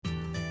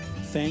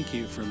Thank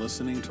you for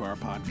listening to our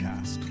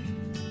podcast.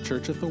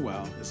 Church at the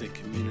Well is a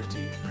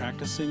community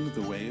practicing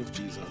the way of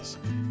Jesus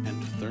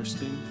and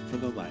thirsting for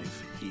the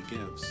life he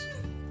gives.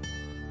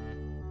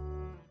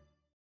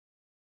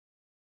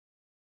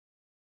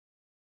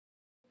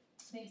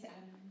 Thanks,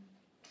 Adam.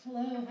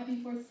 Hello,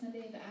 happy fourth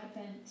Sunday of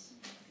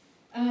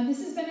Advent. This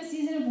has been a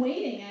season of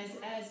waiting,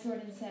 as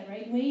Jordan said,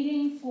 right?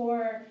 Waiting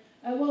for,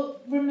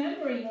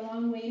 remembering the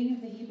long waiting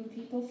of the Hebrew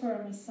people for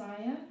a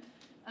Messiah.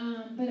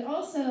 But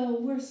also,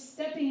 we're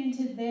stepping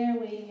into their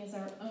waiting as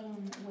our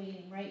own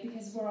waiting, right?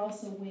 Because we're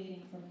also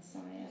waiting for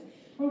Messiah.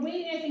 We're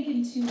waiting, I think,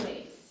 in two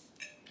ways.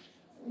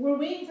 We're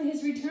waiting for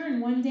his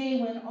return one day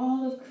when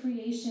all of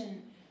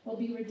creation will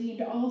be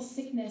redeemed, all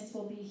sickness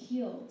will be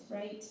healed,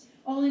 right?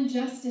 All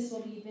injustice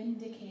will be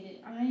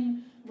vindicated.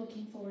 I'm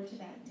looking forward to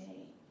that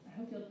day. I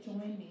hope you'll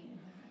join me in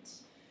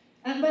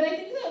that. But I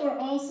think that we're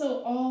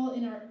also all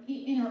in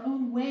our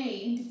own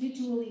way,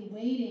 individually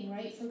waiting,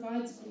 right, for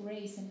God's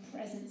grace and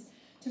presence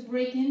to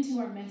break into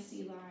our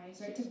messy lives,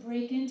 right, to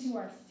break into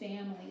our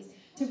families,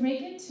 to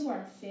break into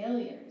our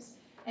failures,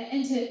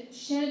 and to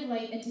shed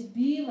light and to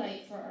be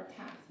light for our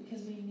path,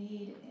 because we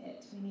need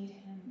it. We need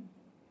him.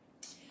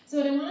 So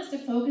what I want us to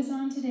focus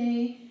on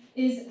today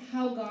is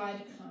how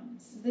God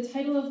comes. The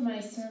title of my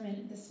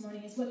sermon this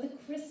morning is What the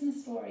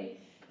Christmas Story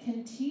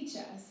Can Teach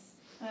Us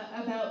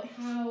about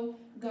how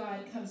God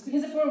comes.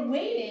 Because if we're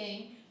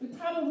waiting, we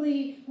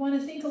probably want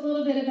to think a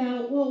little bit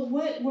about,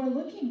 what we're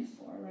looking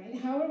for, right?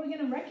 How are we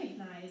going to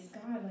recognize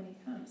God when he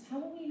comes? How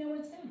will we know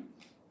it's him?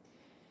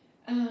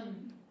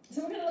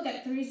 So we're going to look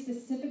at three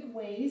specific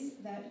ways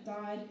that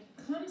God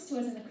comes to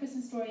us in the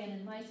Christmas story and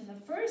in life. And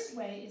the first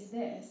way is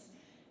this: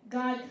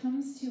 God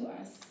comes to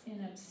us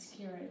in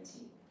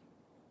obscurity.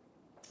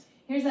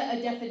 Here's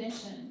a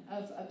definition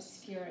of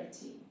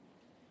obscurity: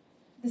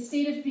 the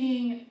state of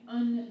being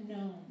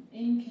unknown,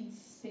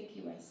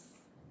 inconspicuous,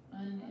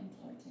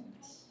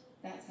 unimportant.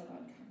 That's how God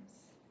comes.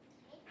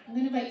 I'm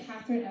going to invite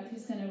Catherine up,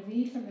 who's going to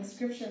read from the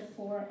scripture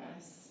for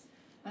us.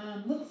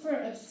 Look for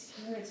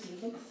obscurity.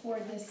 Look for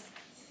this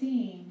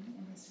theme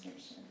in the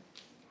scripture.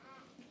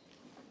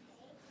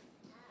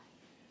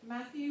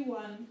 Matthew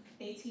 1,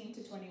 18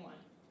 to 21.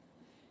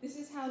 This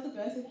is how the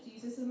birth of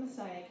Jesus the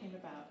Messiah came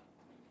about.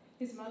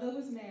 His mother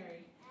was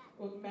Mary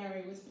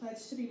was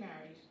pledged to be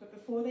married, but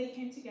before they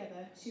came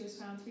together, she was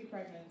found to be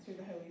pregnant through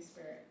the Holy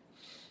Spirit.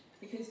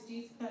 Because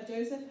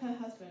Joseph, her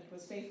husband,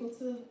 was faithful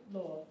to the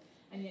law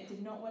and yet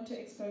did not want to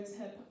expose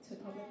her to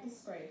public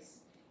disgrace,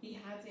 he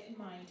had it in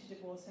mind to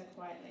divorce her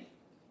quietly.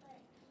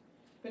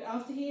 But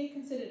after he had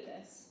considered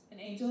this, an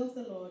angel of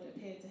the Lord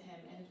appeared to him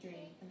in a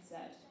dream and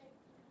said,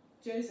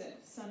 Joseph,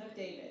 son of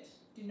David,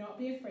 do not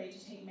be afraid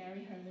to take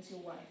Mary home as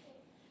your wife,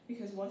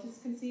 because what is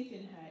conceived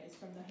in her is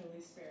from the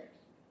Holy Spirit.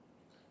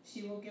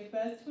 She will give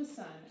birth to a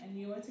son, and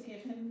you are to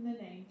give him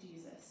the name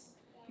Jesus,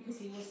 because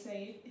he will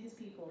save his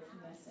people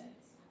from their sins.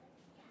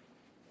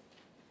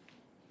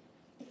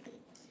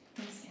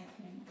 Thanks,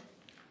 Catherine.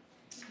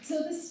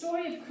 So the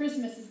story of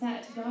Christmas is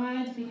that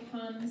God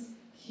becomes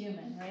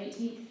human, right?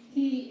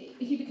 He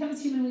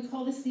becomes human. We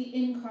call this the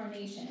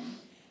incarnation.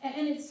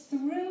 And it's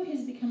through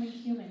his becoming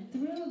human,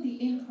 through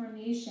the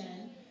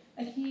incarnation,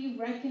 that he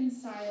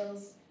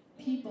reconciles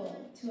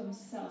people to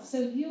himself. So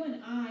you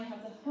and I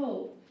have the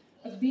hope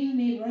of being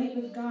made right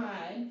with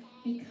God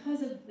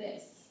because of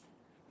this,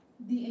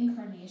 the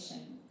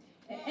incarnation.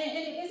 And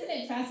isn't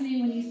it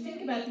fascinating when you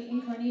think about the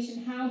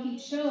incarnation, how he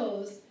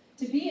chose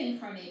to be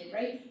incarnated,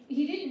 right?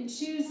 He didn't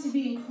choose to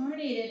be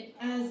incarnated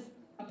as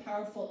a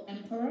powerful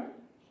emperor,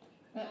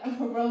 a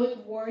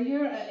heroic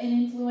warrior, an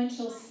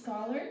influential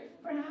scholar,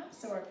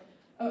 perhaps, or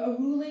a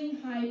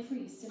ruling high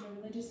priest in a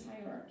religious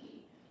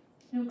hierarchy.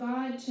 No,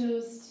 God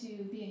chose to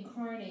be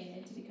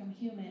incarnated, to become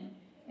human,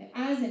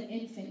 as an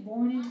infant,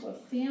 born into a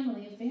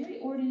family of very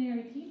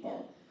ordinary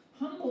people,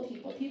 humble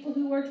people, people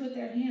who worked with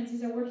their hands.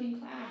 These are working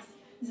class.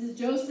 This is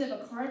Joseph,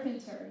 a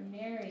carpenter, and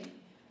Mary,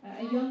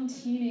 a young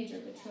teenager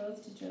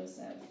betrothed to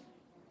Joseph.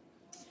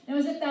 Now,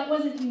 as if that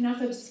wasn't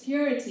enough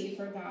obscurity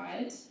for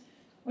God,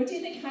 what do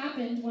you think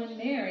happened when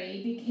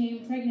Mary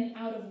became pregnant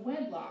out of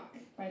wedlock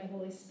by the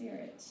Holy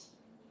Spirit?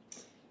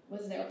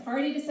 Was there a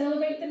party to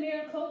celebrate the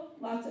miracle?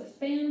 Lots of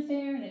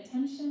fanfare and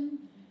attention?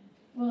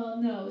 Well,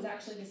 no, it was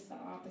actually just the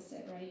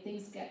opposite, right?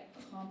 Things get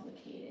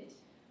complicated.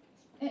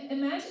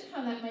 Imagine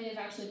how that might have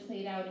actually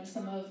played out in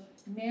some of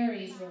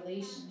Mary's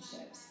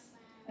relationships.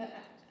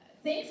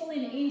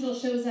 Thankfully, an angel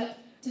shows up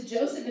to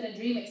Joseph in a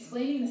dream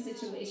explaining the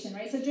situation,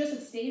 right? So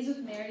Joseph stays with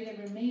Mary, they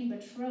remain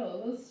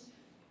betrothed.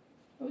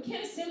 But we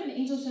can't assume an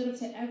angel showed up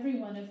to every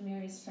one of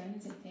Mary's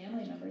friends and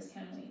family members,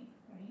 can we?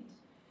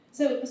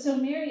 Right? So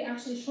Mary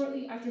actually,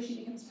 shortly after she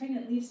becomes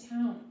pregnant, leaves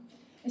town.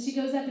 And she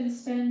goes up and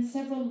spends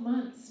several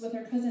months with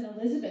her cousin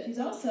Elizabeth, who's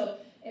also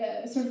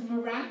sort of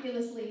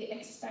miraculously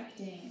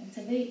expecting. And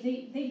so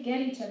they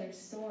get each other's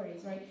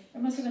stories, right?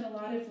 There must have been a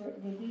lot of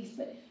relief.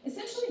 But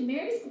essentially,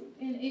 Mary's,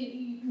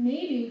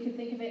 maybe we could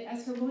think of it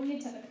as her going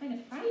into a kind of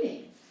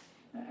hiding.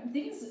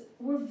 Things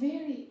were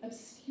very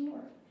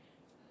obscure.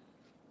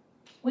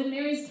 When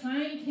Mary's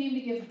time came to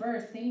give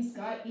birth, things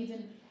got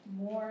even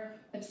more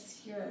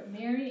obscure.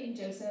 Mary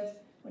Joseph,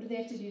 what do they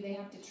have to do? They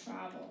have to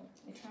travel.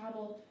 They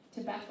travel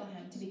to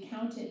Bethlehem to be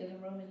counted in the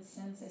Roman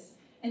census.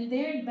 And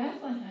there in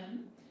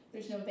Bethlehem,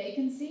 there's no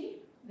vacancy.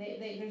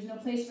 There's no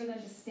place for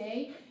them to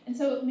stay. And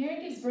so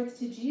Mary gives birth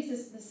to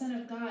Jesus, the Son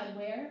of God,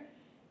 where?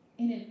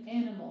 In an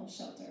animal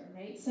shelter,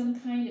 right? Some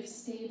kind of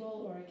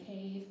stable or a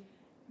cave.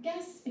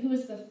 Guess who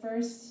was the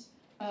first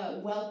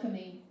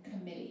welcoming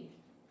committee?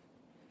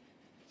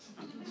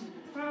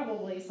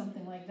 Probably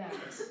something like that,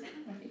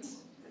 right?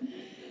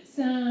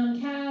 Some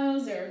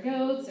cows or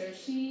goats or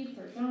sheep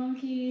or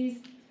donkeys.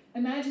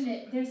 Imagine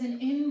it. There's an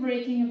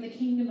inbreaking of the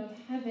kingdom of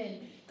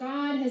heaven.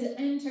 God has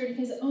entered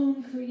his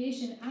own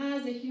creation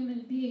as a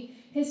human being.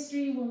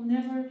 History will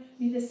never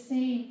be the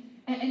same.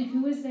 And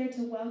who is there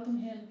to welcome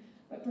him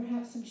but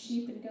perhaps some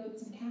sheep and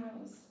goats and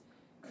cows?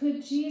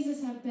 Could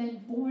Jesus have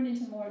been born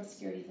into more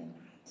obscurity than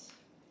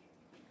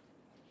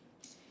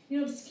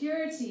that?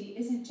 Obscurity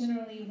isn't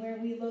generally where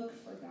we look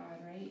for God,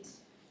 right?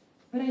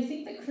 But I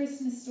think the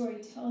Christmas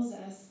story tells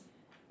us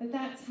that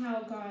that's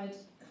how God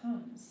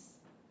comes.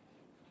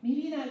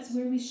 Maybe that's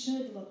where we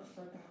should look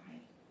for God.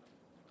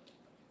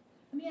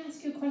 Let me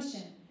ask you a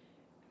question.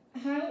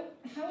 How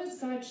has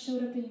God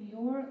showed up in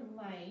your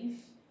life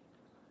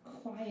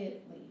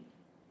quietly,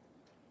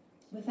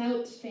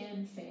 without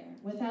fanfare,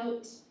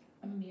 without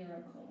a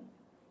miracle?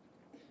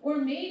 Or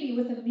maybe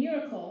with a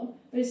miracle,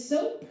 but it's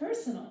so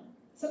personal,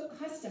 so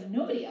custom,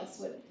 nobody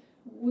else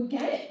would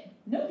get it.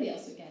 Nobody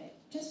else would get it,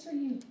 just for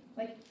you.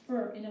 Like,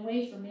 in a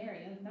way, for Mary.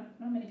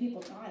 Not many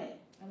people got it,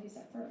 at least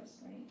at first,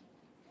 right?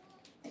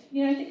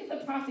 I think of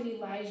the prophet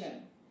Elijah.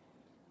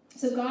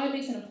 So God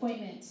makes an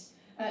appointment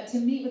to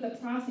meet with the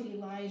prophet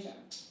Elijah.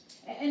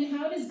 And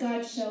how does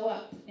God show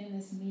up in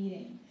this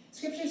meeting?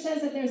 Scripture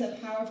says that there's a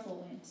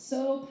powerful wind,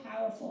 so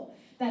powerful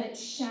that it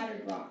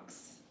shattered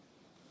rocks.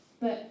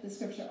 But the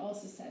scripture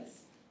also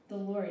says the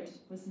Lord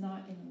was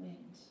not in the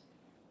wind.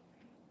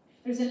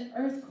 There's an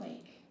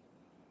earthquake.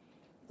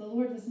 The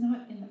Lord was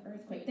not in the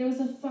earthquake. There was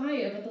a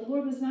fire, but the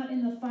Lord was not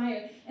in the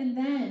fire. And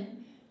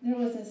then there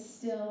was a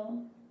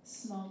still,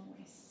 small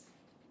voice.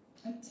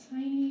 A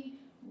tiny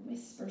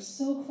whisper,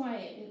 so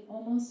quiet it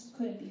almost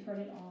couldn't be heard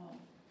at all.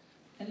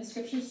 And the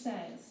scripture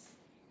says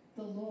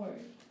the Lord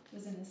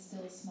was in the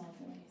still, small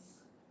voice.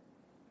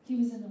 He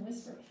was in the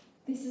whisper.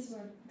 This is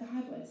where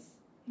God was.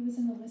 He was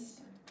in the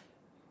whisper.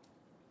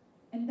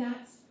 And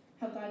that's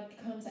how God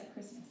comes at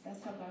Christmas.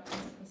 That's how God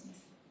comes at Christmas.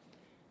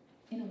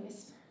 In a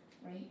whisper,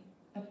 right?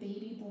 A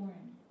baby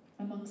born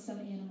among some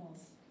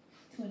animals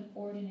to an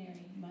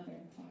ordinary mother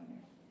and father.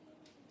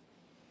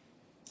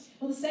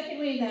 Well, the second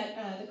way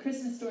that the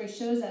Christmas story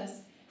shows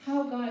us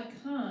how God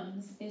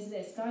comes is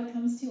this. God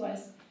comes to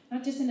us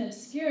not just in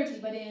obscurity,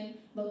 but in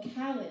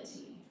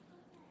locality.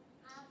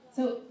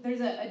 So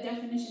there's a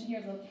definition here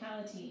of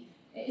locality.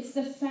 It's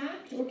the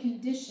fact or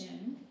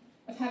condition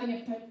of having a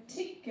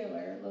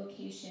particular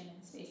location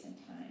in space and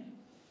time.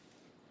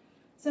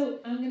 So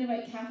I'm going to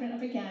invite Catherine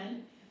up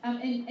again,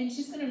 and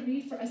she's going to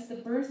read for us the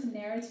birth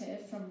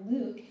narrative from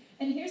Luke.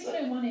 And here's what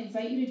I want to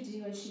invite you to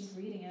do as she's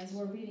reading, as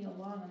we're reading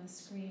along on the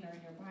screen or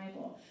in your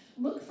Bible.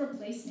 Look for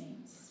place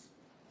names.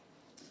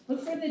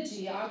 Look for the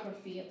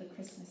geography of the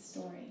Christmas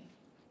story.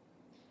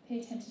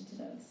 Pay attention to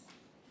those.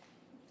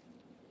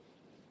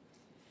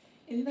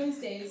 In those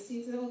days,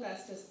 Caesar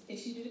Augustus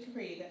issued a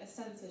decree that a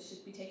census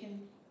should be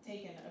taken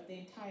of the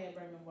entire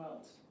Roman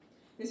world.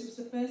 This was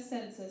the first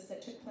census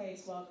that took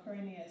place while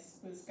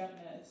Quirinius was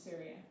governor of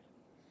Syria,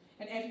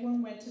 and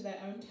everyone went to their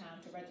own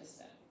town to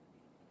register.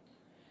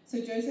 So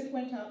Joseph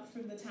went up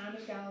from the town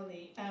of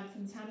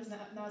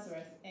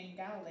Nazareth in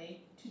Galilee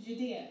to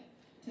Judea,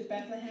 to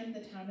Bethlehem,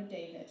 the town of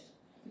David,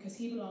 because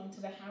he belonged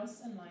to the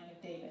house and line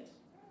of David.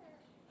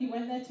 He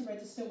went there to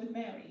register with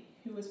Mary,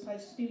 who was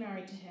pledged to be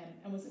married to him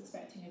and was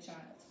expecting a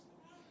child.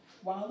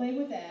 While they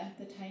were there,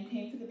 the time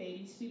came for the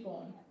baby to be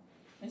born,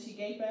 and she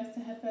gave birth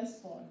to her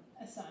firstborn,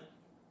 a son.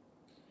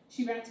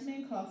 She wrapped him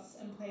in cloths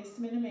and placed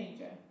him in a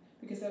manger,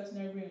 because there was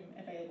no room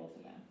available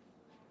for them.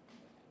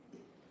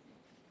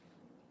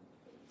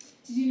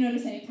 Did you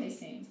notice any place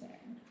names there?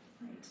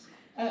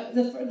 Right.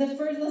 The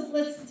first,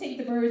 let's take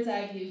the bird's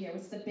eye view here.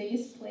 What's the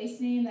biggest place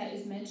name that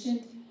is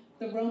mentioned?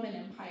 The Roman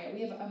Empire.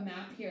 We have a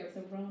map here of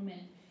the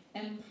Roman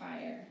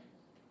Empire,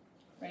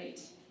 right?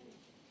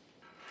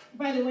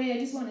 By the way, I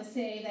just want to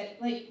say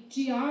that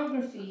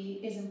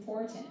geography is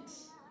important,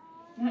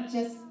 not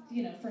just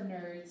for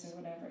nerds or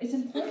whatever. It's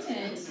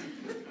important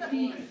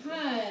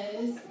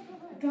because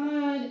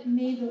God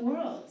made the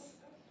world,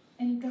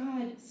 and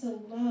God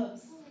so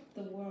loves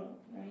the world,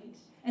 right?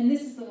 And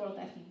this is the world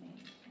that He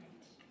made,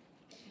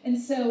 right? And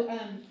so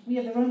we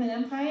have the Roman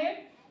Empire.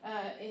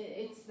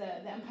 It's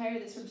the empire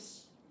that sort of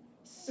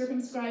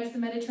circumscribes the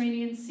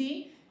Mediterranean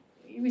Sea.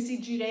 We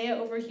see Judea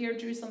over here,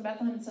 Jerusalem,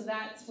 Bethlehem, so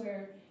that's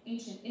where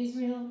ancient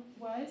Israel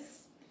was.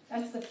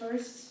 That's the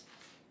first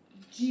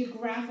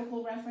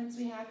geographical reference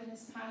we have in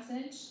this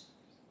passage.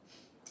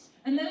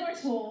 And then we're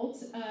told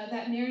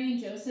that Mary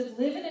and Joseph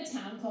live in a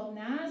town called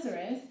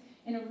Nazareth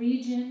in a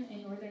region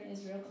in northern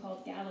Israel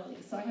called Galilee.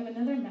 So I have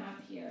another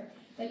map here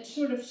that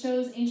sort of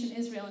shows ancient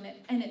Israel,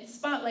 and it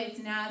spotlights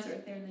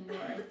Nazareth there in the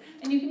north.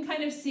 And you can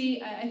kind of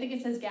see, I think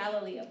it says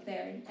Galilee up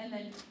there, and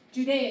then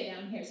Judea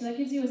down here. So that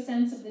gives you a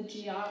sense of the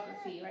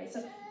geography, right?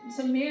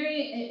 So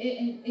Mary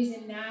is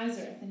in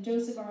Nazareth, and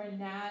Joseph are in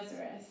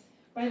Nazareth.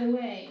 By the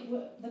way,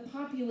 the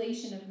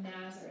population of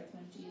Nazareth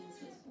when Jesus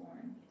was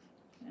born,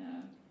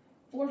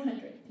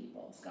 400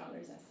 people,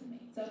 scholars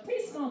estimate. So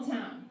pretty small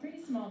town.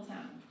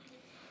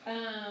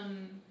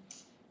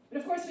 But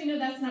of course we know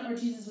that's not where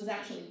Jesus was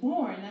actually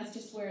born. That's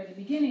just where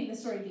the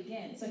story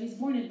begins. So he's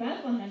born in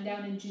Bethlehem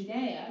down in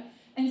Judea.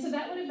 And so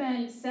that would have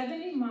been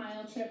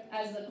 70-mile trip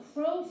as the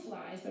crow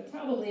flies, but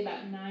probably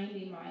about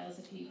 90 miles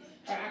if you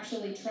are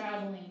actually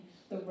traveling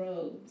the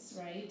roads,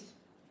 right?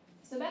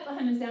 So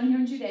Bethlehem is down here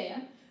in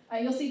Judea.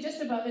 You'll see just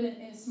above it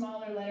in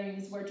smaller lettering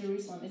is where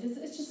Jerusalem is.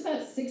 It's just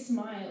about 6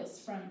 miles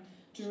from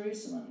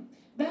Jerusalem.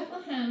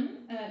 Bethlehem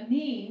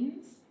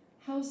means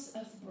house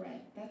of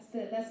bread. That's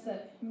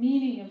the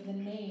meaning of the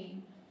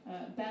name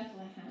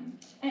Bethlehem.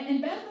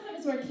 And Bethlehem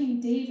is where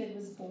King David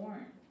was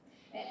born.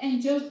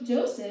 And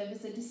Joseph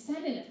is a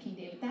descendant of King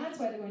David. That's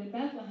why they're going to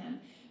Bethlehem,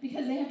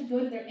 because they have to go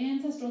to their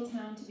ancestral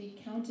town to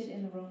be counted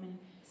in the Roman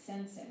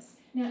census.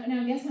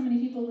 Now guess how many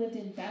people lived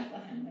in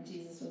Bethlehem when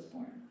Jesus was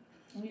born?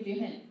 I'll give you a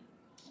hint.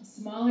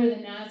 Smaller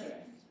than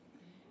Nazareth.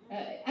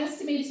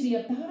 Estimated to be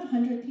about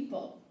 100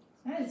 people.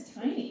 That is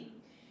tiny.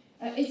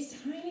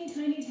 It's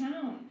tiny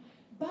town.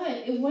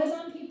 But it was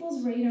on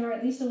people's radar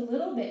at least a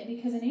little bit,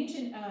 because in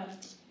ancient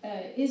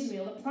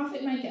Israel, the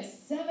prophet Micah,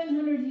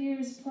 700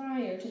 years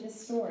prior to this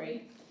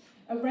story,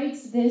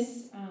 writes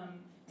this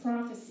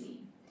prophecy.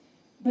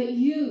 But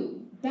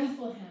you,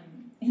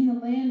 Bethlehem, in the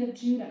land of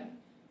Judah,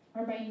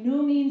 are by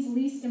no means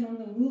least among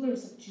the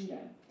rulers of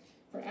Judah.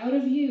 For out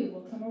of you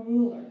will come a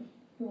ruler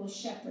who will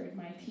shepherd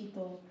my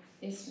people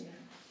Israel.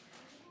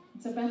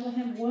 And so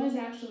Bethlehem was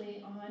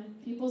actually on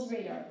people's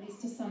radar, at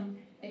least to some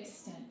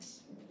extent.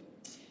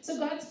 So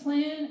God's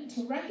plan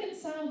to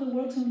reconcile the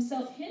world to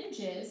himself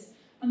hinges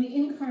on the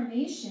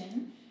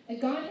incarnation,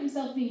 God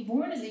himself being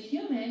born as a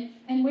human.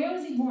 And where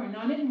was he born?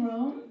 Not in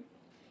Rome,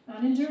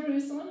 not in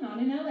Jerusalem, not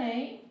in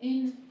LA,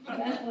 in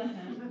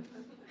Bethlehem.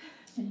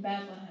 In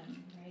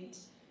Bethlehem, right?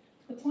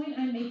 The point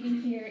I'm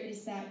making here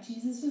is that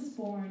Jesus was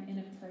born in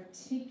a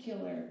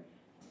particular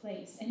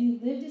place, and he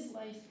lived his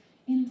life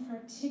in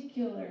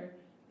particular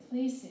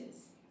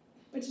places,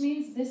 which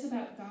means this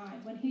about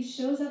God. When he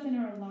shows up in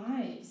our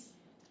lives,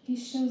 he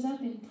shows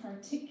up in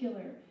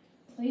particular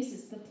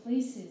places, the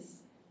places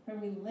where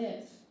we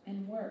live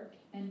and work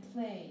and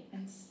play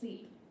and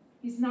sleep.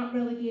 He's not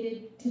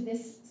relegated to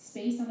this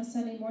space on a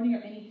Sunday morning or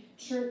any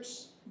church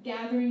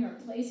gathering or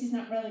place. He's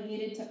not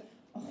relegated to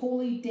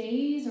holy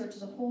days or to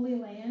the Holy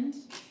Land.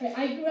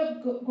 I grew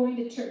up going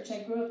to church.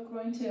 I grew up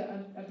going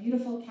to a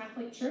beautiful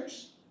Catholic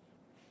church.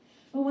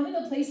 But one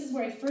of the places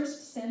where I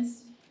first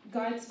sensed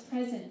God's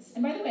presence,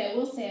 and by the way, I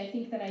will say I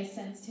think that I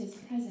sensed his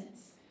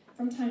presence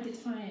from time to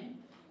time,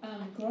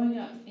 growing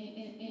up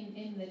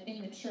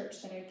in the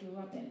church that I grew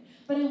up in.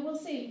 But I will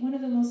say one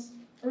of the most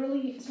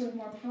early, sort of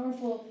more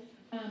powerful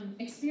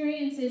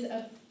experiences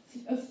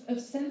of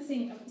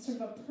sensing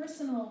sort of a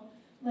personal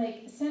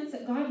sense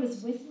that God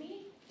was with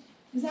me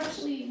was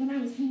actually when I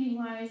was hanging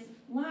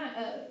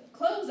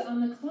clothes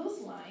on the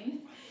clothesline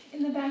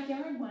in the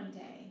backyard one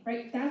day.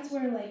 Right, that's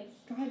where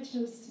God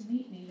chose to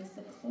meet me, was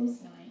the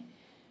clothesline.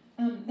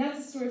 That's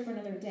a story for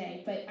another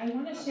day. But I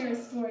want to share a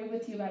story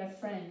with you about a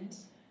friend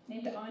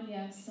named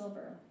Anya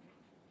Silver.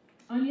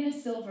 Anya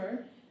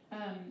Silver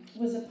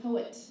was a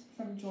poet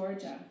from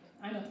Georgia.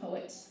 I'm a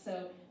poet,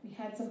 so we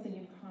had something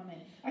in common.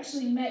 I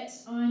actually met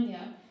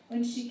Anya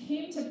when she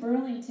came to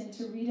Burlington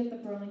to read at the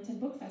Burlington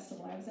Book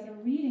Festival. I was at a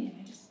reading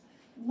and I just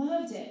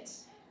loved it.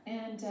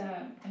 And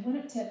I went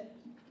up to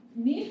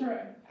meet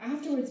her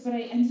afterwards, but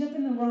I ended up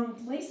in the wrong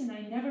place and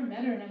I never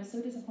met her, and I was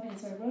so disappointed.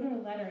 So I wrote her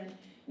a letter, and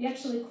we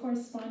actually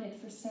corresponded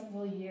for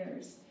several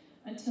years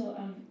until,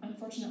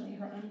 unfortunately,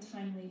 her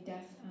untimely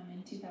death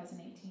in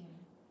 2018.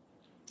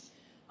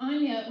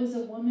 Anya was a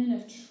woman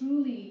of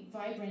truly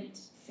vibrant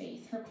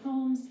faith. Her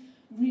poems,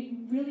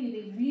 really,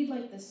 they read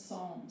like the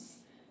Psalms.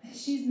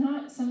 She's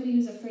not somebody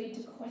who's afraid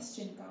to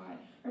question God.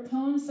 Her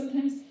poems,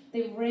 sometimes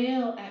they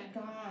rail at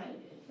God,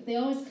 but they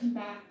always come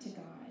back to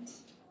God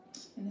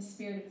in the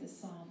spirit of the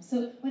psalm.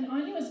 So when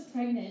Anya was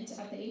pregnant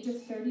at the age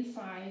of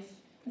 35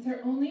 with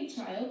her only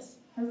child,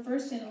 her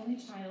first and only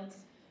child,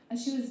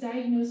 she was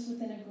diagnosed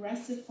with an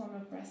aggressive form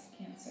of breast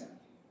cancer.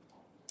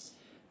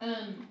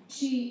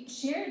 She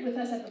shared with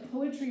us at the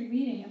poetry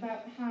reading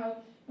about how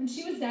when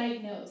she was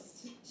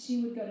diagnosed,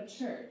 she would go to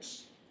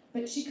church,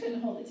 but she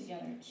couldn't hold it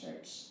together at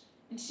church.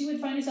 And she would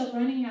find herself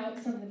running out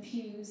from the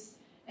pews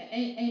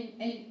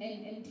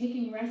and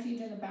taking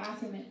refuge in the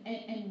bathroom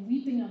and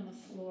weeping on the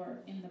floor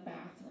in the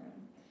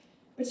bathroom.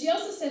 But she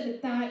also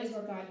said that is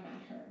where God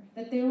met her,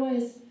 that there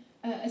was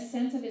a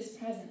sense of his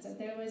presence, that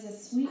there was a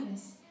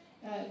sweetness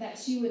that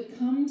she would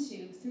come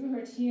to through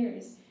her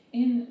tears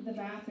in the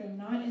bathroom,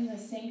 not in the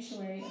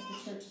sanctuary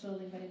of the church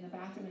building, but in the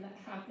bathroom, and that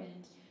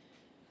happened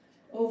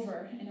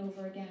over and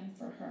over again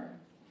for her.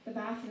 The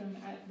bathroom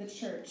at the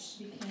church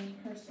became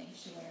her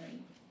sanctuary.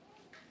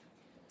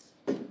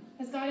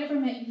 Has God ever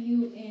met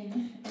you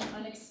in an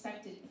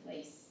unexpected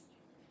place?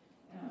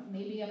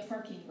 Maybe a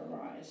parking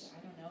garage,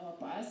 I don't know,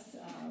 a bus,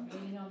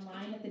 waiting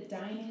online at the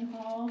dining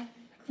hall,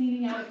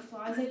 cleaning out a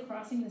closet,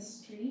 crossing the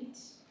street,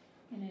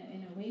 in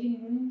a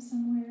waiting room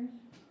somewhere.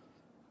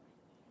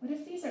 What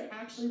if these are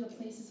actually the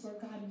places where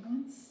God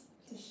wants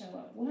to show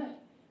up?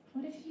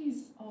 What if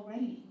he's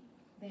already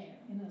there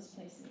in those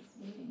places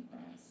waiting for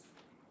us?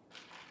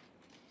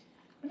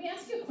 Let me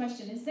ask you a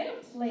question. Is there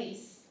a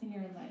place in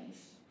your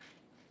life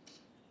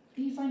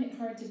that you find it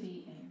hard to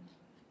be in?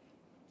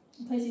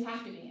 A place you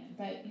have to be in,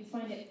 but you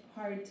find it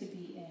hard to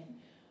be in.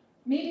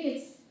 Maybe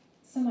it's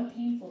somewhat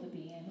painful to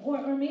be in,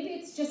 or maybe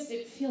it's just,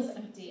 it feels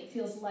empty, it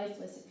feels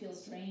lifeless, it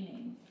feels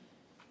draining.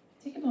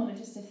 Take a moment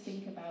just to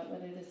think about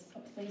whether there's a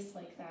place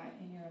like that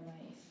in your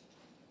life.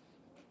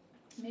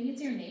 Maybe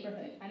it's your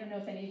neighborhood. I don't know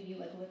if any of you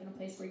live in a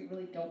place where you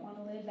really don't want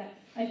to live. That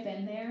I've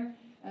been there.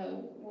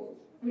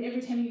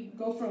 Every time you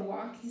go for a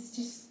walk, it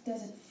just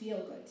doesn't feel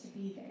good to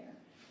be there.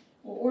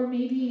 Or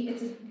maybe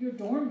it's your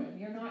dorm room.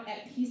 You're not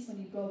at peace when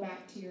you go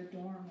back to your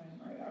dorm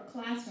room or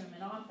classroom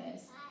and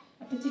office,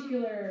 a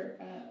particular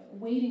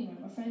waiting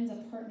room, a friend's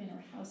apartment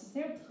or house. Is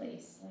there a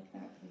place like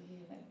that for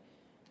you that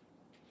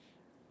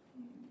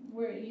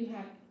where you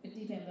have a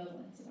deep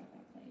ambivalence about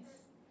that place?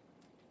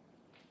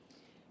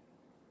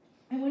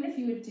 I wonder if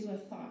you would do a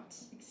thought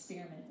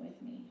experiment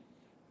with me.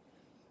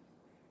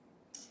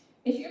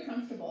 If you're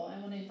comfortable, I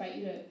want to invite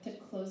you to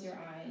close your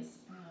eyes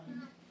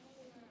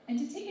and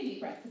to take a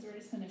deep breath, because we're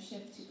just going to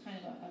shift to kind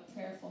of a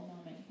prayerful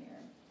moment here.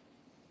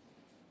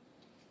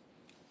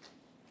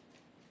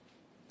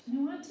 And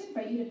I want to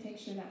invite you to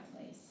picture that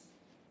place.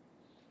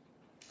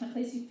 A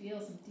place you feel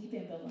some deep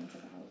ambivalence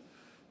about,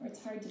 where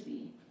it's hard to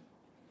be.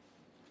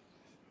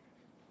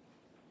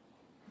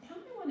 Now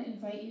I want to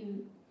invite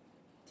you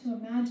to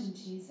imagine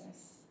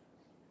Jesus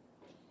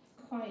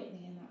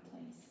quietly in that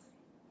place.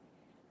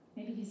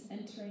 Maybe he's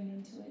entering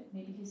into it.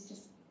 Maybe he's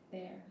just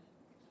there.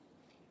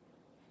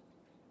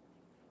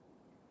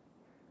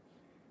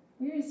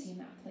 Where is he in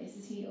that place?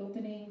 Is he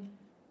opening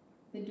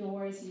the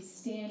door? Is he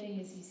standing?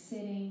 Is he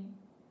sitting?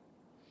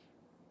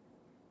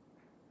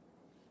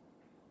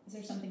 Is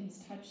there something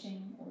he's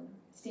touching or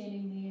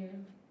standing near?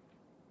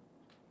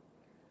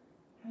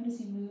 How does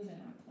he move in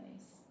that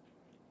place?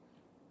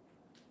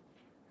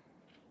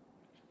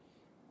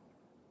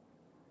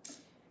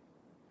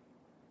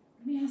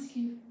 Let me ask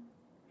you,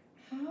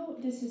 how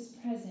does his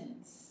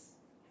presence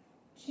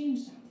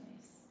change that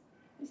place?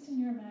 Just in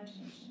your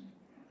imagination,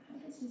 how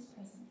does his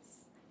presence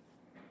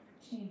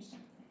change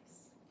that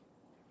place?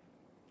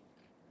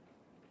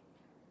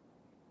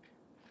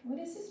 What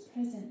is his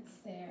presence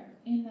there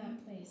in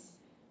that place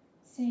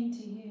saying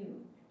to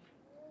you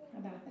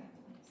about that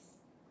place?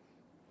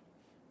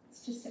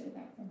 Let's just sit with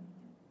that for a moment.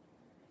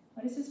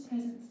 What is his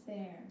presence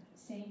there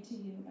saying to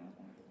you about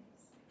that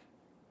place?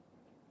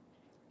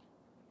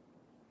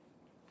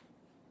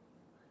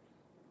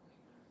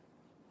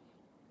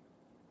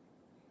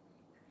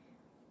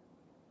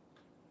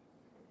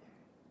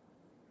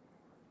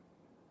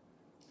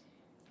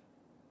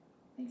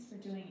 Thanks for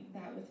doing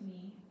that with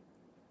me.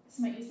 This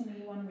might be something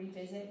you want to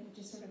revisit,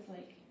 just sort of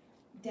like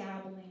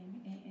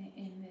dabbling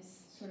in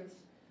this sort of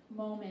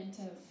moment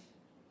of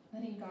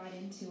letting God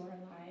into our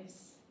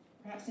lives,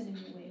 perhaps in a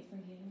new way for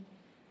you.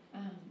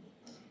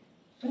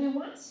 But I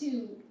want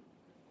to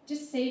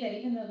just say that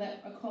even though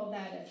I called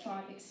that a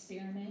thought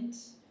experiment,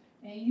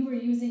 and you were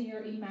using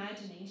your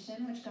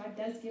imagination, which God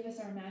does give us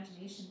our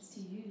imaginations to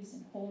use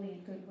in holy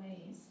and good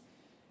ways.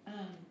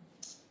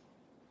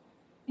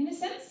 In a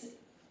sense,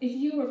 if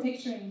you were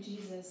picturing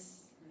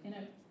Jesus in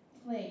a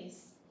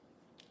place,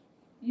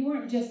 you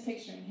weren't just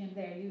picturing him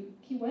there.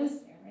 He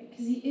was there, right?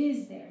 Because he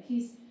is there.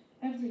 He's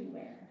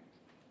everywhere.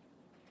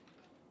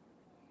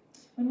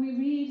 When we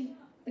read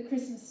the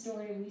Christmas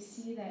story, we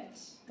see that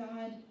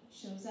God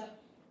shows up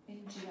in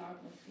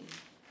geography.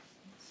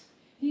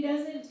 He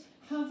doesn't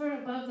hover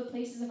above the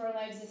places of our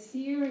lives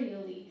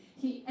ethereally.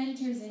 He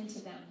enters into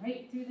them,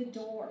 right through the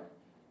door.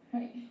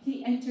 Right?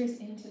 He enters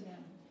into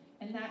them.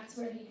 And that's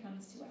where he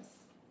comes to us,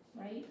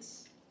 right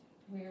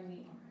where we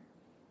are.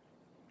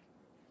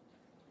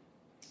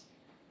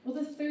 Well,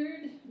 the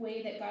third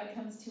way that God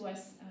comes to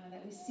us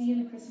that we see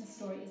in the Christmas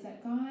story is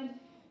that God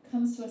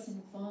comes to us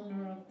in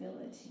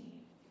vulnerability.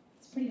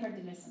 It's pretty hard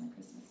to miss in the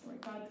Christmas story.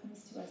 God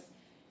comes to us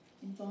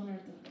in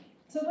vulnerability.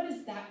 So what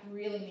does that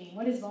really mean?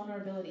 What is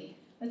vulnerability?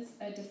 Let's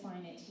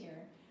define it here.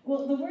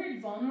 Well, the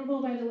word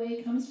vulnerable, by the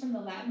way, comes from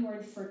the Latin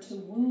word for to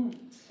wound,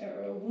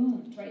 or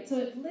wound, right? So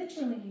it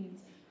literally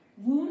means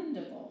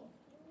woundable.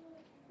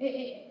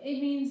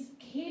 It means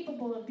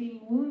capable of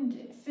being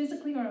wounded,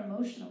 physically or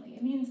emotionally.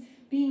 It means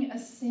being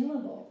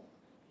assailable,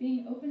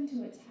 being open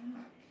to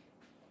attack.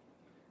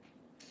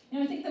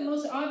 And I think the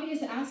most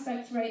obvious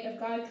aspect, right, of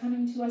God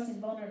coming to us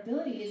in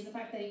vulnerability is the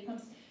fact that he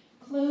comes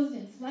clothed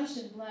in flesh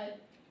and blood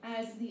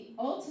as the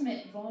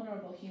ultimate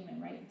vulnerable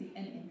human, right,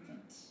 an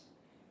infant.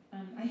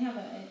 I have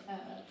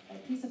a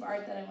piece of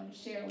art that I want to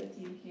share with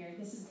you here.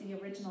 This is the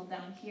original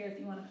down here if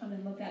you want to come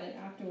and look at it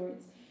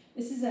afterwards.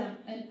 This is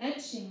an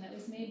etching that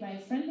was made by a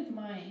friend of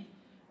mine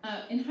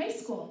in high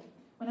school.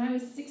 When I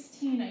was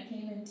 16, I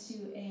came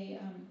into a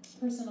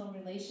personal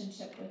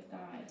relationship with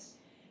God.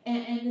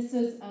 And this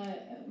was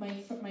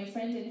my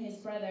friend and his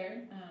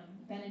brother,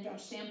 Ben and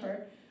Josh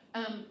Stamper,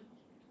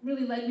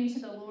 really led me to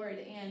the Lord.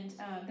 And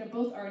they're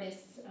both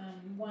artists,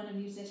 one a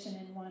musician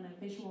and one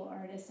a visual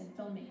artist and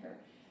filmmaker.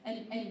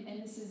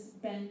 And this is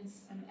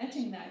Ben's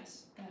etching that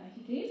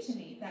he gave to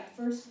me that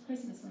first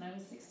Christmas when I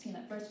was 16,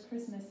 that first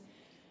Christmas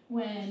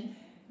when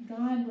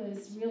God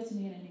was real to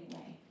me in a new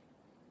way.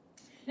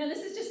 Now, this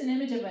is just an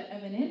image of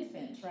an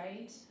infant,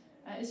 right?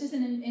 It's just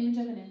an image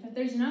of an infant.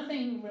 There's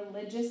nothing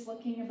religious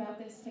looking about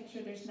this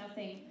picture. There's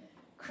nothing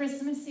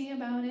Christmassy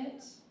about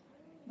it.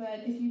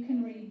 But if you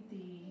can read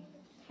the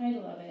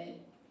title of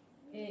it,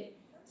 it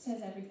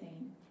says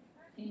everything.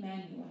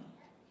 Emmanuel.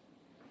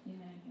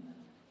 Emmanuel.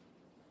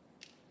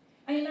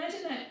 I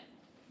imagine that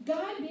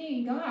God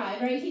being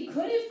God, right, he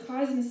could have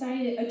caused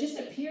Messiah to just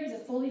appear as a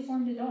fully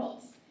formed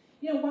adult.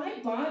 Why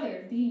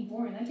bother being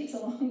born? That takes a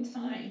long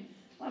time.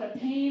 A lot of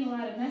pain, a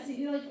lot of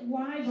messy.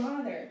 Why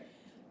bother?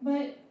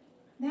 But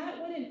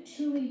that wouldn't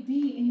truly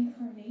be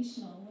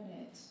incarnational, would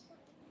it?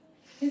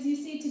 Because you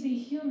see, to be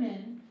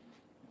human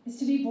is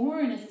to be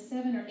born as a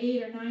 7 or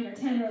 8 or 9 or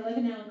 10 or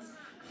 11 ounce,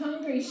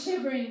 hungry,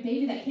 shivering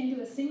baby that can't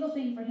do a single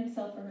thing for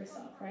himself or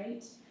herself,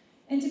 right?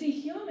 And to be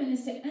human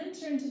is to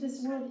enter into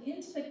this world,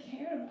 into the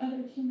care of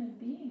other human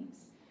beings,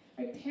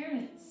 right?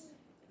 Parents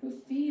who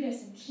feed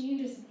us and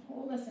change us and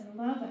hold us and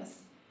love us,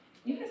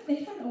 even if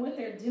they don't know what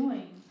they're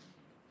doing.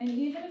 And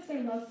even if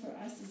their love for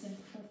us is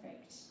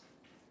imperfect,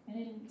 and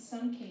in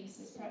some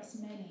cases, perhaps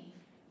many,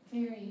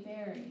 very,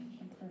 very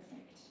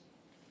imperfect.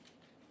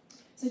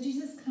 So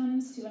Jesus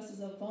comes to us as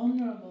a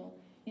vulnerable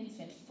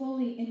infant,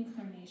 fully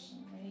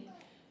incarnational, right?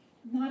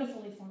 Not a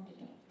fully formed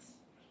adult.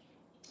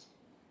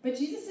 But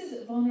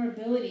Jesus'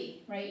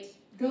 vulnerability, right,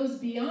 goes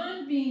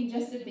beyond being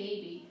just a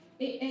baby.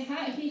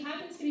 He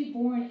happens to be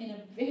born in a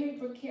very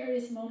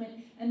precarious moment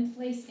and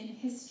place in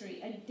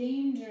history, a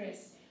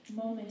dangerous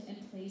moment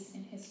and place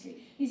in history.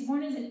 He's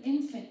born as an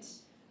infant,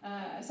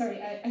 a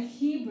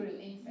Hebrew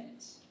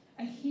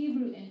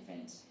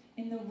infant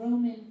in the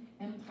Roman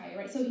Empire,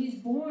 right? So he's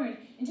born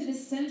into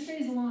this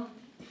centuries-long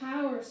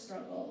power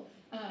struggle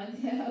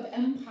of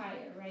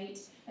empire, right?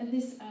 And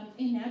this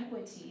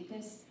inequity,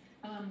 this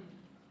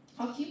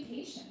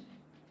occupation.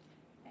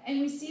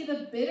 And we see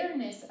the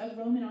bitterness of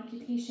Roman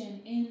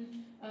occupation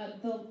in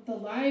the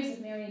lives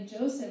of Mary and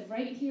Joseph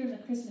right here in the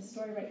Christmas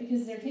story, right?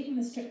 Because they're taking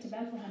this trip to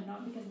Bethlehem,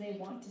 not because they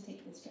want to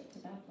take this trip to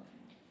Bethlehem.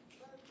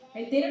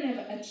 Right? They don't have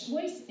a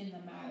choice in the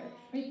matter.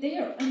 Right? They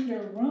are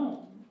under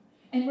Rome.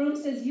 And Rome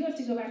says, you have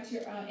to go back to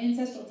your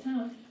ancestral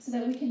town so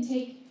that we can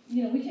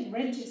we can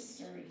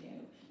register you.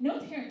 No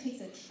parent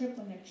takes a trip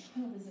when their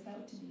child is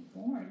about to be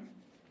born.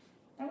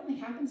 That only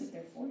happens if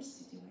they're forced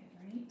to do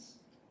it, right?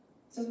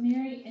 So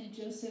Mary and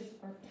Joseph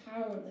are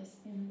powerless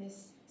in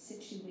this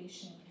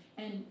situation,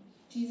 and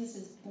Jesus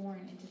is born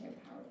into their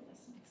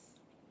powerlessness.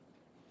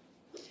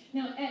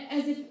 Now,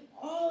 as if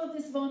all of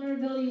this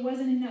vulnerability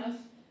wasn't enough,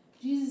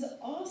 Jesus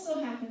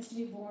also happens to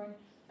be born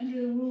under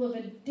the rule of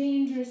a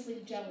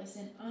dangerously jealous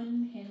and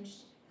unhinged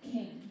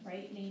king,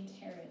 right, named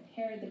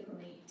Herod the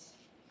Great.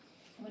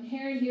 And when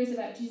Herod hears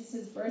about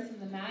Jesus' birth from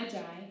the Magi,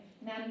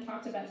 and Adam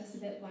talked about this a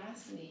bit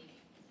last week,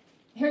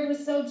 Herod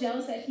was so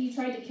jealous that he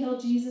tried to kill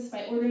Jesus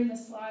by ordering the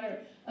slaughter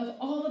of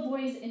all the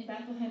boys in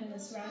Bethlehem and the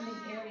surrounding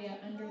area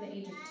under the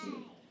age of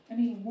 2. I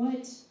mean,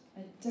 what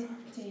a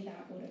dark day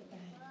that would have been.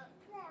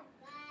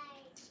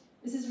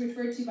 This is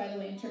referred to, by the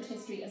way, in church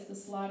history as the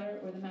slaughter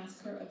or the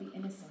massacre of the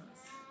innocents.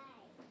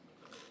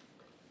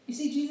 You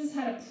see, Jesus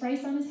had a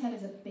price on his head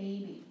as a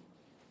baby.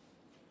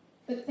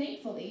 But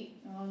thankfully,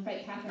 I'll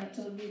invite Catherine up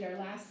to read our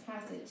last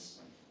passage.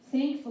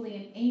 Thankfully,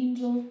 an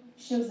angel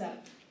shows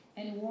up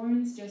and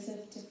warns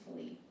Joseph to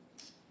flee.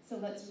 So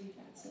let's read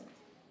that story.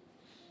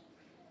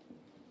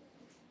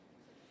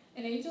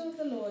 An angel of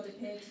the Lord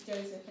appeared to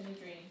Joseph in a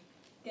dream.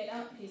 "Get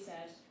up," he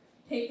said.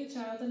 "Take the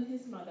child and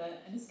his mother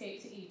and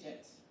escape to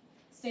Egypt.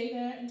 Stay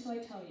there until I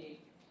tell you,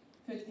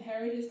 for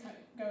Herod is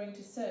going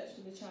to search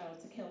for the child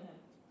to kill him."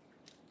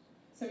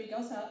 So he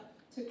got up,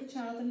 took the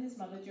child and his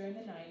mother during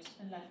the night,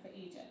 and left for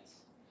Egypt,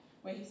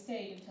 where he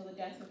stayed until the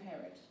death of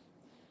Herod.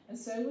 And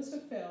so was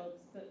fulfilled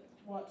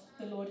what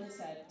the Lord had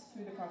said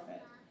through the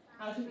prophet,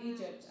 "Out of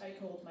Egypt I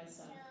called my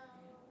son."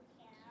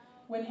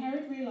 When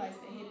Herod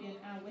realized that he had been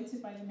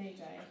outwitted by the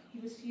Magi, he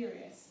was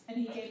furious, and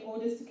he gave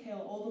orders to kill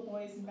all the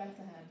boys in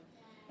Bethlehem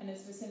and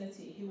its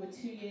vicinity who were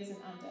 2 years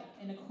and under,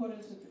 in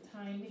accordance with the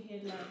time that he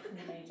had learned from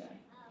the Magi.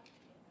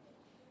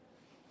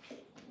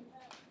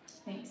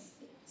 Thanks.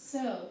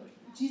 So,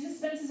 Jesus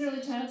spent his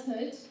early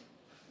childhood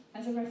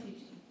as a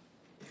refugee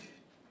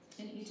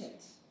in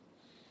Egypt.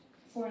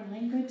 Foreign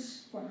language,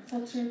 foreign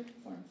culture,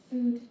 foreign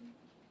food,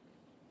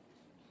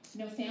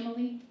 no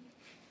family.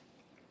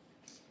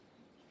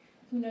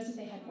 Who knows if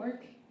they had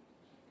work?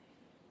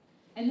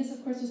 And this,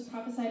 of course, was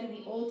prophesied in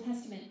the Old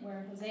Testament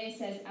where Hosea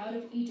says, out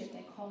of Egypt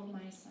I called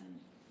my son.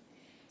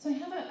 So I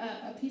have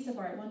a piece of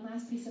art, one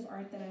last piece of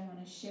art that I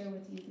want to share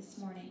with you this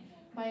morning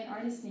by an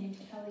artist named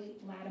Kelly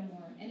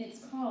Lattimore, and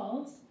it's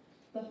called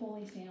The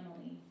Holy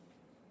Family.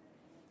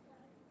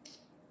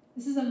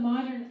 This is a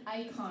modern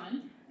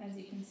icon, as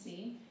you can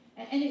see,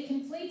 and it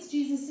conflates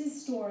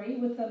Jesus' story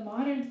with the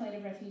modern plight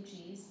of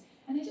refugees,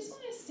 and I just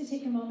want us to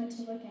take a moment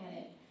to look at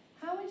it.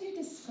 How would you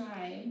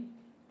describe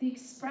the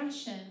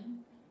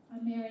expression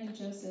on Mary and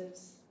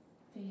Joseph's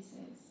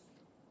faces?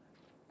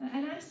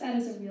 And ask that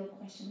as a real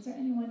question. Is there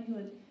anyone who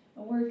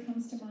a word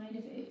comes to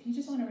mind? If you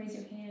just want to raise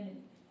your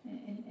hand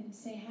and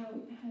say how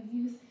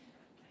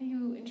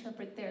you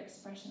interpret their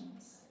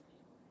expressions,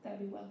 that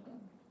would be welcome.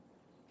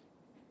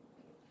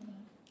 Come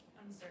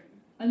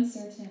on.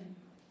 Uncertain.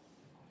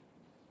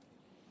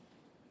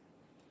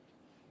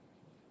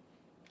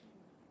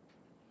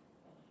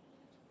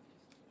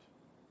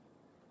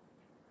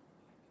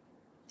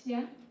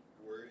 Yeah?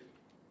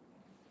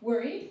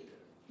 Worried,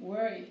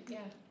 yeah.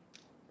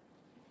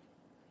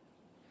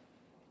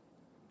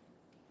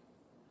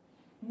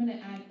 I'm going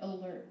to add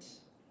alert.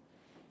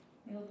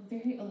 They look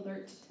very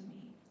alert to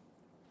me.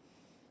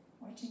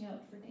 Watching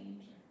out for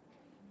danger.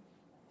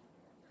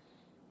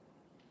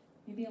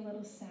 Maybe a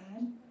little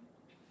sad.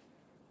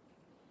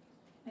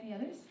 Any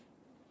others?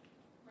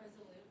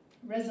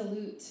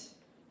 Resolute.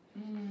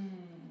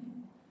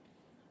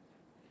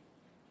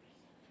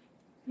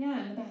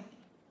 Yeah, in the back.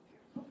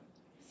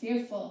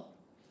 Fearful.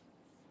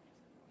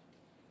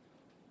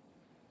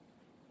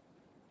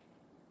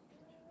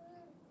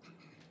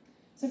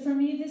 So for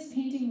me, this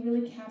painting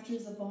really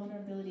captures the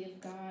vulnerability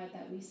of God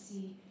that we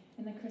see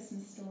in the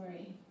Christmas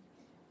story.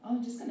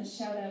 I'm just going to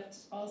shout out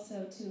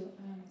also to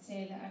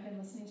say that I've been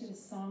listening to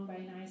this song by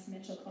Anais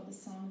Mitchell called The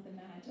Song of the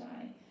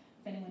Magi,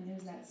 if anyone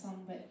knows that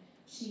song, but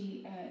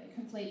she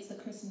conflates the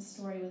Christmas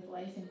story with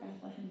life in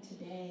Bethlehem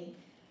today.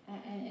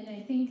 And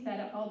I think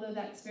that although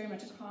that's very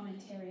much a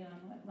commentary on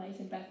what life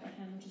in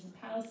Bethlehem, which is in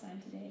Palestine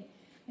today,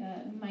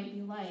 might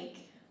be like,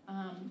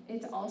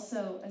 it's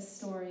also a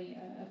story,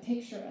 a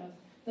picture of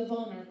the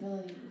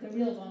vulnerability, the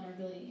real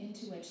vulnerability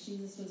into which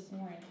Jesus was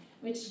born,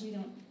 which we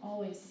don't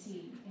always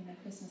see in a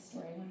Christmas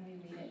story when we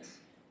read it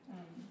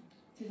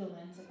through the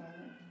lens of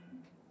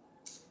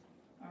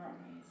our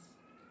eyes.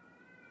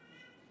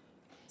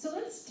 So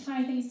let's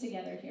tie things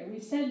together here.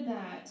 We've said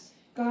that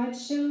God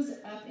shows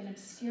up in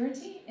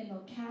obscurity, in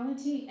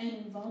locality, and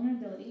in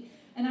vulnerability.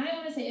 And I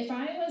want to say, if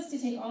I was to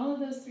take all of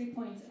those 3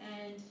 points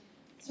and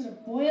sort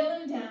of boil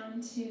them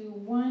down to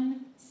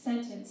one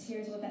sentence,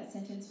 here's what that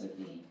sentence would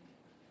be.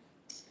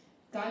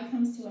 God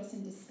comes to us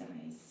in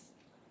disguise.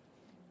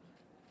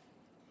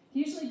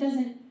 He usually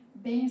doesn't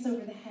bang us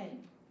over the head,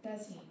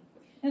 does he?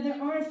 Now, there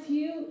are a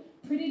few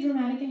pretty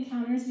dramatic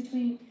encounters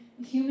between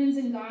humans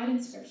and God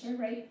in Scripture,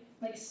 right?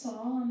 Like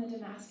Saul on the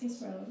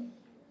Damascus Road.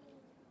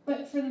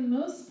 But for the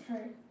most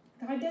part,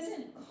 God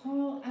doesn't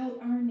call out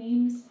our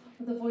names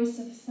with a voice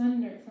of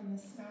thunder from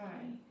the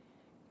sky.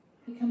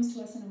 He comes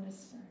to us in a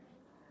whisper.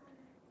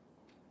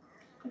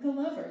 Like a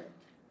lover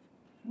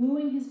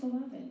wooing his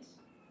beloved.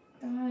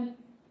 God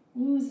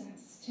woos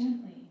us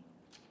gently.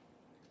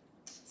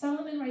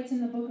 Solomon writes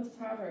in the book of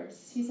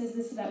Proverbs, he says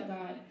this about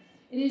God.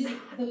 It is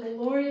the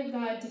glory of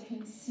God to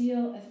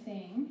conceal a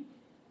thing,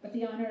 but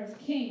the honor of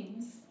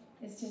kings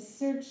is to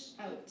search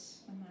out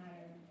a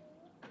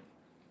matter.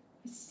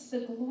 It's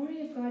the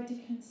glory of God to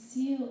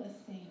conceal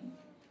a thing.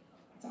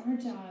 It's our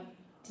job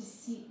to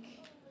seek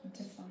and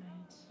to find,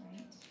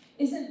 right?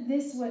 Isn't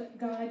this what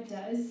God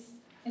does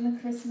in the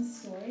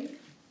Christmas story?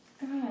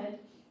 God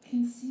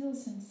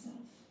conceals himself.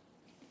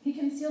 He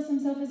conceals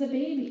himself as a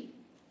baby.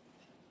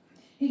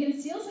 He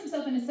conceals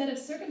himself in a set of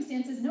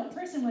circumstances no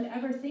person would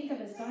ever think of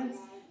as God's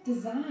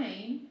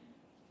design,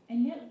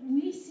 and yet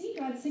we see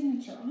God's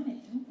signature on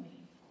it, don't we?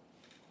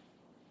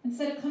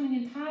 Instead of coming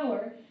in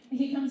power,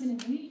 he comes in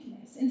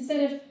weakness.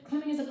 Instead of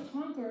coming as a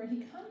conqueror, he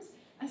comes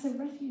as a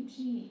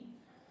refugee.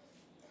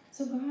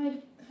 So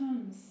God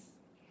comes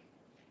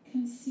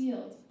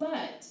concealed.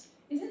 But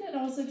isn't it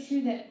also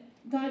true that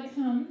God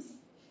comes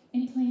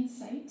in plain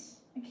sight?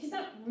 Like it's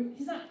not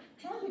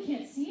like we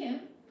can't see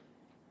him.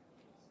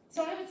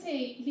 So I would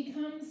say he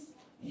comes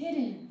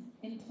hidden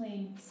in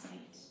plain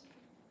sight.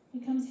 He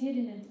comes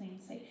hidden in plain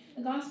sight.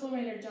 The gospel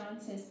writer John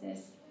says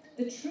this,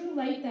 the true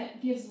light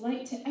that gives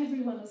light to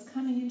everyone was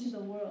coming into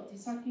the world.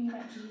 He's talking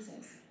about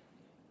Jesus.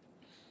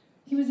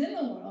 He was in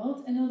the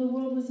world, and though the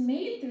world was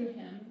made through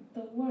him,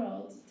 the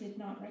world did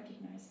not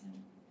recognize him.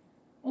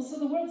 Well, so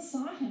the world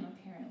saw him,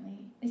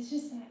 apparently. It's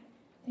just that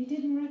they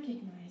didn't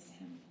recognize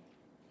him.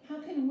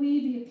 How can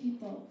we be a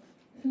people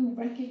who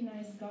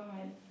recognize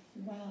God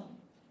well?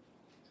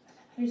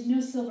 There's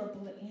no silver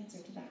bullet answer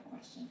to that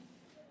question.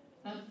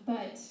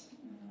 But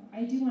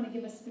I do want to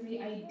give us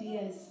 3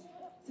 ideas,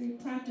 3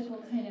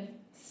 practical kind of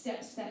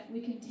steps that we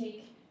can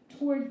take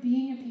toward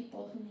being a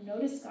people who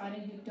notice God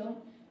and who don't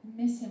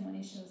miss him when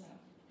he shows up.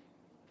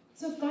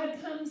 So if God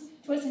comes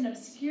to us in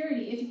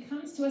obscurity, if he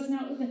comes to us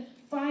not with a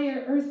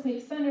fire,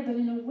 earthquake, thunder, but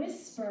in a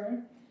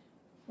whisper,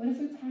 What if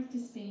we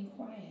practice being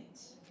quiet?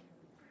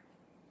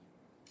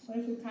 What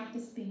if we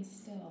practice being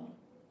still?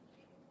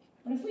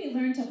 What if we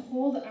learn to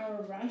hold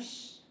our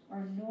rush,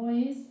 our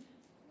noise?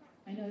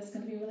 I know it's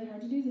going to be really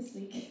hard to do this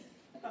week.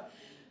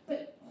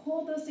 But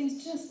hold those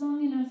things just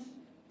long enough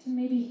to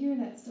maybe hear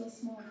that still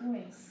small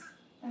voice,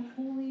 that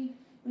holy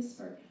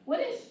whisper. What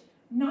if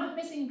not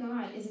missing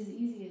God is as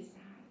easy as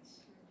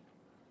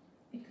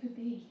that? It could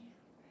be.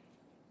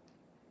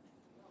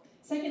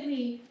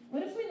 Secondly,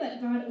 what if we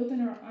let God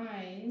open our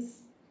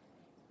eyes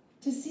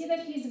to see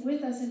that he's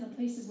with us in the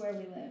places where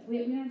we live? We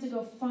don't have to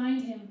go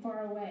find him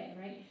far away,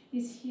 right?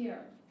 He's here.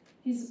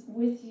 He's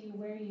with you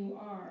where you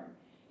are,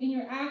 in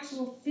your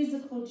actual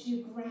physical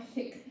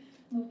geographic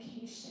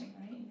location,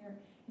 right?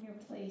 In your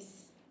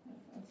place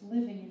of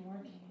living and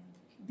working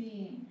and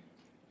being.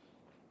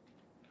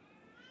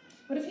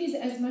 What if he's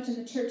as much in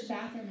the church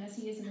bathroom as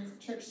he is in the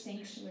church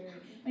sanctuary?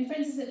 My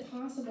friends, is it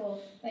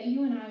possible that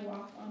you and I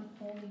walk on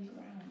holy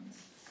ground?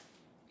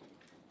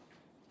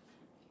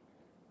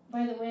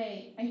 By the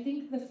way, I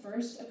think the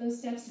first of those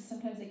steps is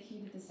sometimes the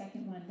key to the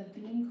second one. The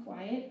being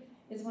quiet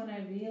is when I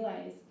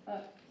realize,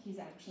 he's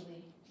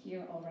actually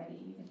here already,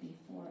 even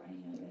before I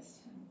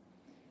noticed him.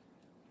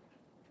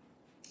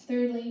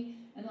 Thirdly,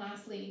 and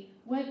lastly,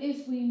 what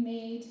if we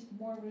made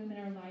more room in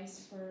our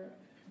lives for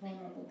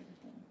vulnerable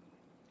people?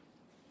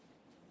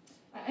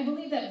 I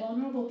believe that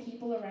vulnerable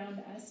people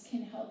around us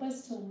can help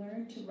us to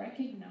learn to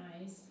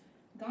recognize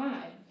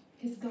God,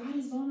 because God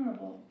is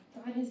vulnerable.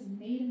 God has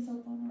made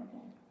himself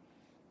vulnerable.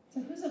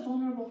 So who's a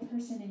vulnerable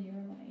person in your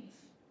life?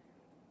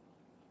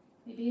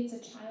 Maybe it's a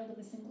child of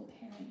a single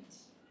parent,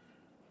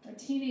 or a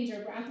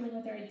teenager grappling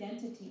with their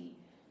identity,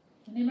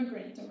 an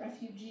immigrant, a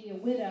refugee, a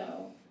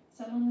widow,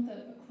 someone with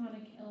a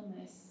chronic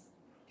illness.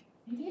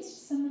 Maybe it's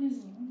just someone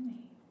who's lonely.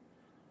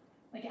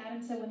 Like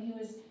Adam said when he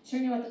was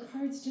sharing about the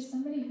cards, just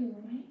somebody who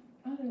might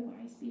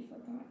otherwise be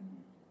forgotten.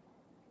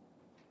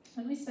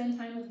 When we spend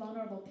time with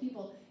vulnerable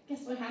people,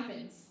 guess what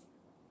happens?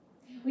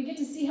 We get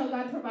to see how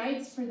God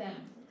provides for them.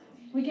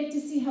 We get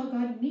to see how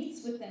God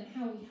meets with them,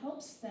 how he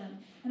helps them.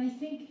 And I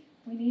think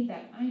we need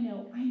that. I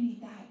know I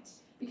need that.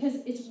 Because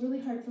it's really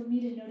hard for me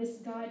to notice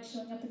God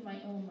showing up in my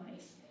own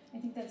life. I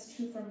think that's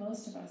true for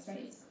most of us,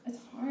 right? It's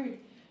hard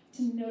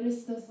to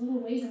notice those little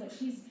ways in which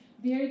he's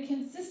very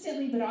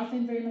consistently, but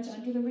often very much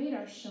under the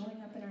radar,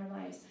 showing up in our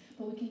lives.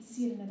 But we can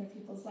see it in other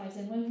people's lives.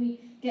 And when we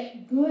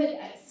get good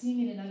at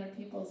seeing it in other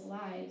people's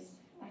lives,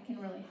 that can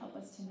really help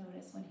us to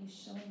notice when he's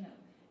showing up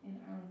in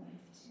our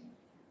life too.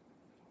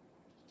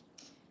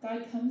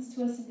 God comes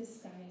to us in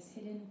disguise,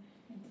 hidden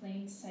in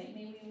plain sight.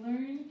 May we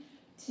learn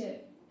to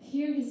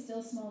hear his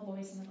still small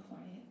voice in the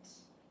quiet.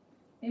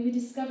 May we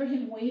discover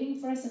him waiting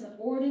for us in the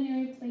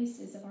ordinary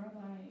places of our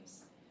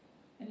lives.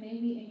 And may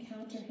we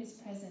encounter his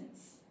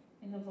presence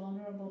in the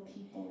vulnerable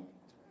people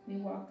we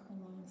walk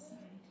alongside.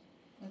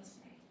 Let's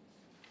pray.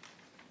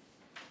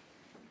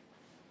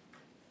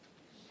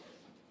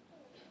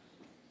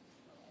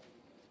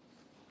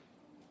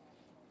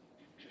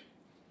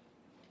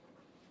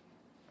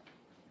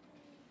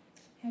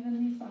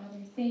 Heavenly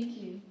Father, thank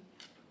you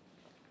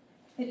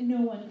that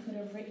no one could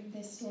have written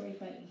this story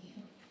but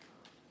you.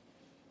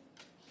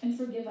 And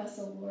forgive us,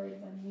 O Lord,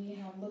 when we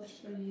have looked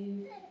for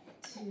you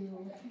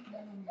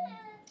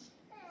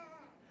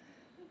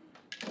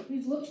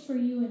we've looked for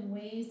you in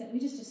ways that we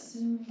just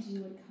assumed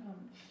you would come,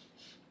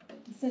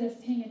 instead of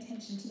paying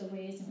attention to the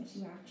ways in which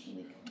you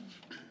actually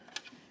come.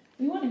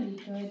 We want to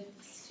be good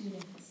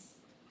students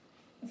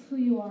of who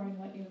you are and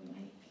what you're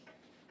like.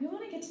 We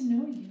want to get to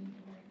know you,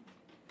 Lord.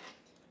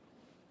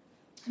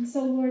 And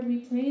so, Lord, we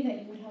pray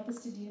that you would help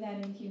us to do that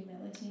in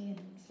humility and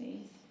in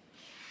faith.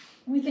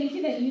 And we thank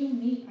you that you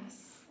meet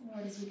us,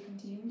 Lord, as we come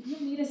to you. You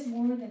meet us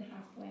more than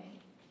halfway.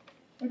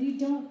 Lord, you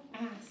don't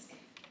ask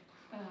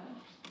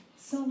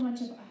so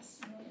much of us,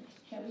 Lord,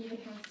 that we would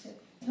have to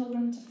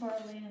pilgrim to far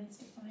lands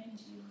to find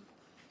you.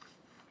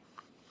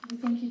 We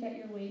thank you that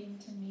you're waiting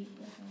to meet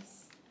with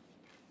us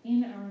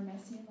in our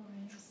messy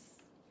lives,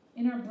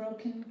 in our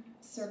broken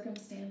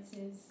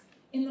circumstances,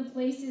 in the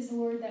places,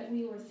 Lord, that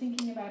we were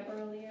thinking about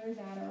earlier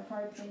that are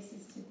hard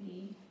places to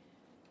be.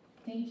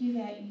 Thank you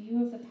that you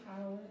have the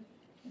power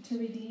to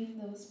redeem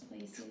those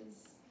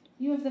places.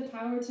 You have the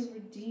power to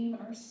redeem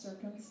our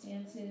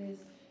circumstances.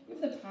 You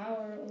have the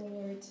power,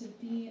 Lord, to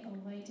be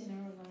a light in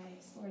our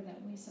lives, Lord,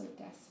 that we so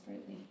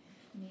desperately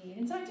need.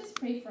 And so I just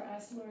pray for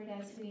us, Lord,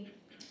 as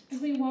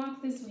we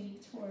walk this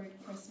week toward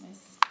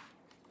Christmas.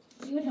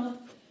 You would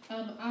help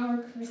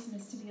our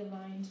Christmas to be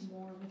aligned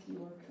more with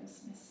your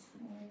Christmas,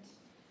 Lord.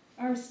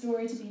 Our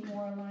story to be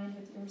more aligned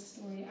with your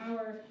story.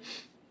 Our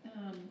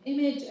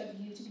image of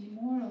you to be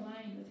more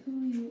aligned with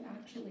who you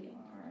actually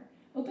are.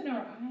 Open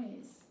our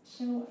eyes.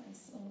 Show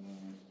us, oh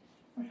Lord.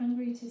 We're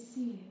hungry to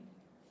see you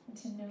and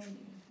to know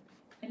you.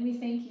 And we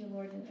thank you,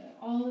 Lord, in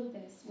all of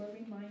this, we're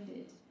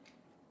reminded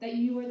that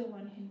you are the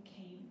one who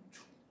came.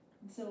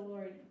 And so,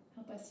 Lord,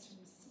 help us to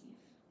receive.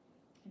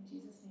 In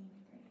Jesus' name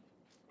we pray.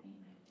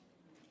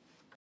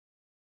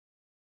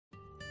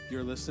 Amen.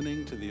 You're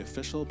listening to the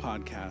official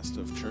podcast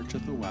of Church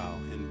at the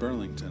Well in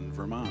Burlington,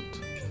 Vermont.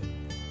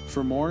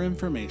 For more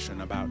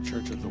information about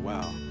Church at the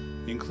Well,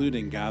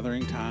 including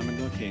gathering time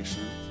and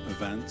location,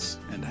 events,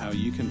 and how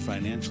you can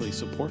financially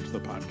support the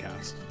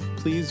podcast,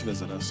 please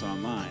visit us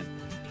online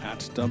at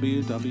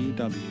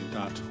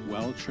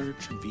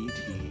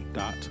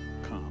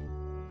www.wellchurchvt.com.